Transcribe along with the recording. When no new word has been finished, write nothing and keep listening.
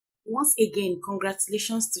Once again,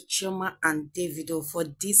 congratulations to Chioma and Davido for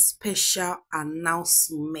this special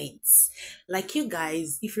announcement. Like you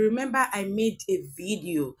guys, if you remember, I made a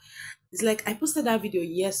video. It's like I posted that video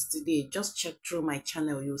yesterday. Just check through my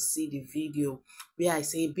channel, you'll see the video where I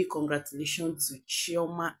say big congratulations to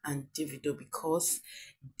Chioma and Davido because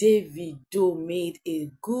Davido made a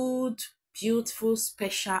good beautiful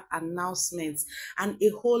special announcement, and a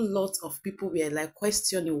whole lot of people were like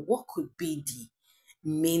questioning what could be the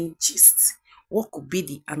main gist, what could be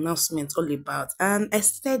the announcement all about. And I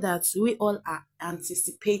said that we all are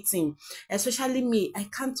anticipating, especially me. I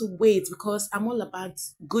can't wait because I'm all about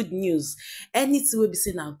good news. Anything will be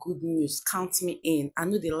saying a good news, count me in. I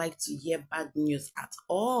know they like to hear bad news at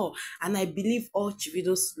all, and I believe all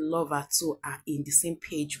Chivido's lover too are in the same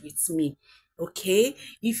page with me. Okay,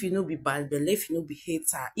 if you know be bad belle, if you know be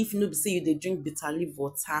hater, if you know be say you dey drink bitter leaf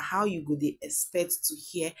water, how you go dey expect to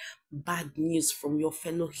hear bad news from your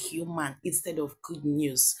fellow human instead of good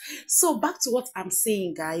news? So back to what I'm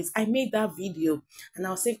saying, guys. I made that video and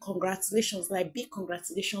I was saying congratulations, like big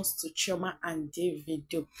congratulations to Chioma and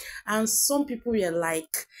Davido. And some people were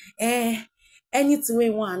like, anything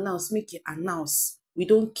we want to announce, make it announce. We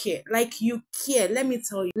don't care. Like you care, let me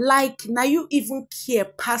tell you. Like now you even care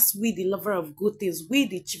past we the lover of good things. We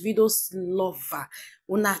the Chivido's lover.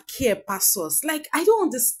 Una care past us. Like I don't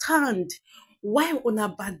understand. Why una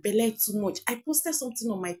bad belle too much? I posted something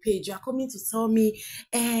on my page. You are coming to tell me,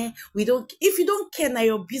 we don't, if you don't care, now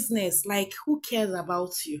your business. Like who cares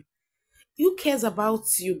about you? Who cares about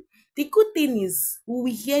you? The good thing is we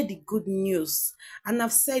will hear the good news. And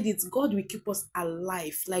I've said it, God will keep us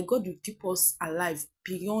alive. Like God will keep us alive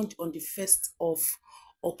beyond on the 1st of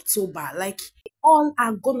October. Like all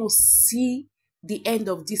are gonna see the end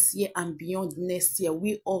of this year and beyond next year.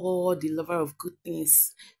 We all the lover of good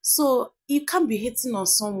things. So you can't be hating on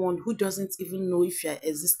someone who doesn't even know if you're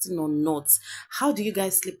existing or not. How do you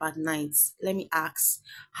guys sleep at night? Let me ask.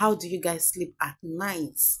 How do you guys sleep at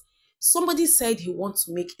night? Somebody said he wants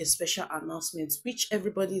to make a special announcement, which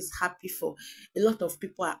everybody is happy for. A lot of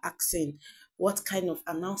people are asking, what kind of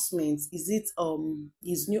announcement? Is it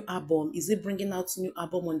his new album? Is he bringing out new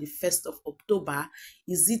album on the 1st of October?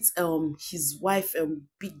 Is it his wife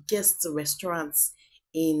biggest restaurant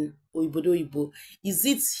in Oibodo? Is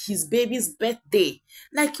it his baby's birthday?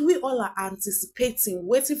 Like we all are anticipating,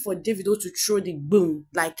 waiting for Davido to throw the boom.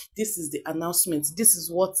 Like this is the announcement. This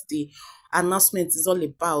is what the announcement is all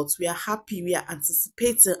about. We are happy, we are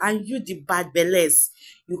anticipating, and you the bad belles,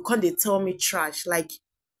 you can't dey tell me trash. Like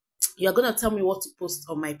you're gonna tell me what to post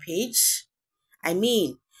on my page. I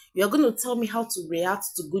mean, you're gonna tell me how to react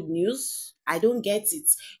to good news. I don't get it.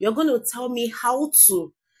 You're gonna tell me how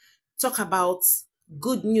to talk about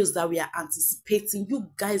good news that we are anticipating. You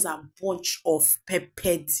guys are a bunch of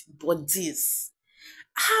peppered bodies.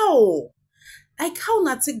 How? Like how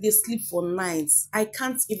na take dey sleep for nights? I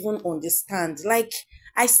can't even understand. Like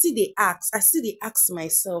I still dey ask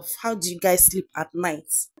myself, how do you guys sleep at night?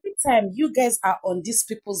 Every time you guys are on these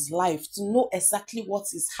people's life to know exactly what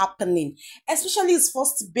is happening, especially his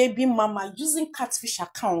first baby mama using catfish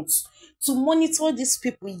accounts to monitor these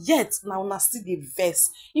people, yet now una still dey vex.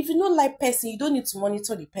 If you no like person, you don't need to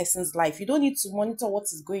monitor the person's life. You don't need to monitor what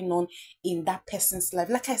is going on in that person's life.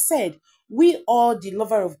 Like I said, we are the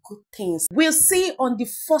lover of good things. We'll see on the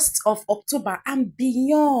 1st of October and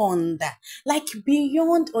beyond. Like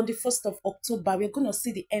beyond on the 1st of October, we're going to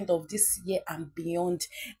see the end of this year and beyond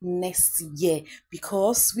next year,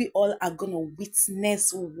 because we all are going to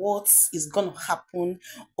witness what is going to happen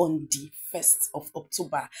on the 1st of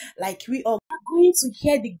October. Like we are going to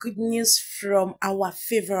hear the good news from our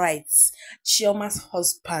favorites, Chioma's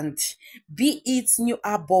husband, be it new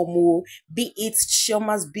album, be it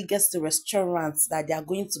Chioma's biggest restaurants that they are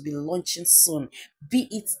going to be launching soon, be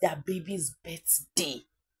it their baby's birthday.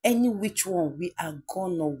 Any which one, we are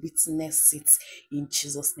gonna witness it in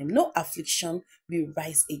Jesus' name. No affliction will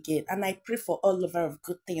rise again. And I pray for all lover of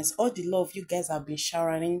good things, all the love you guys have been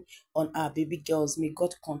showering on our baby girls. May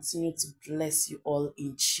God continue to bless you all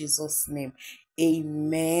in Jesus' name.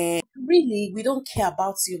 Amen. Really, we don't care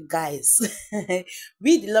about you guys.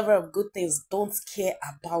 We, the lover of good things, don't care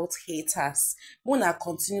about haters. Mona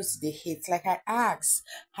continues to hate. Like I asked,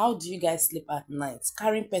 how do you guys sleep at night?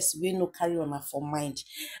 Carrying person we no carry on for mind.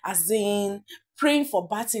 As in praying for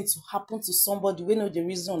bad things to happen to somebody we know the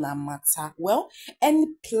reason on matter. Well, any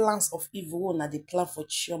plans of evil na the plan for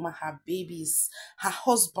Chioma, her babies, her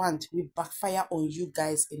husband will backfire on you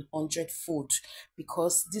guys in 100-fold,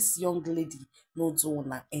 because this young lady no do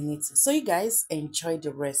anything. So you guys enjoy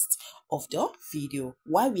the rest of the video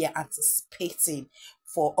while we are anticipating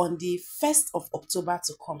for on the 1st of October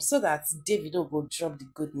to come, so that Davido will drop the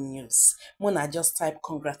good news. Mona just type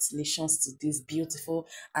congratulations to this beautiful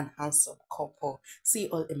and handsome couple. See you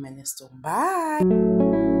all in my next one. Bye.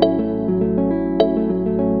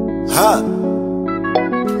 Ha.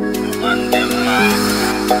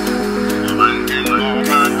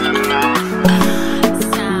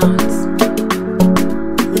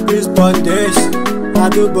 This, I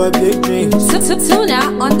do but big dreams.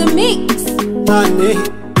 Tuna on the mix. Honey,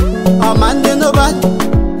 I'm under no bad.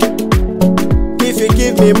 If you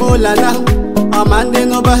give me more now, I'm under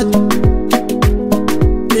no bad.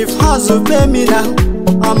 If hustle pay me now,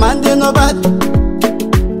 I'm under no bad.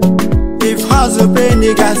 If hustle pay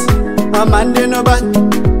niggas, I'm under no bad.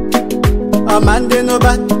 I'm under no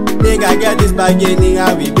bad. Nigga get this bag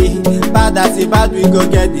anyhow we be. Bad as it bad, we go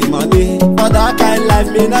get the money. For that kind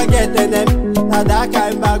life, me not get them. Now that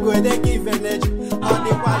kind bag where they give energy. All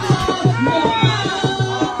the quality.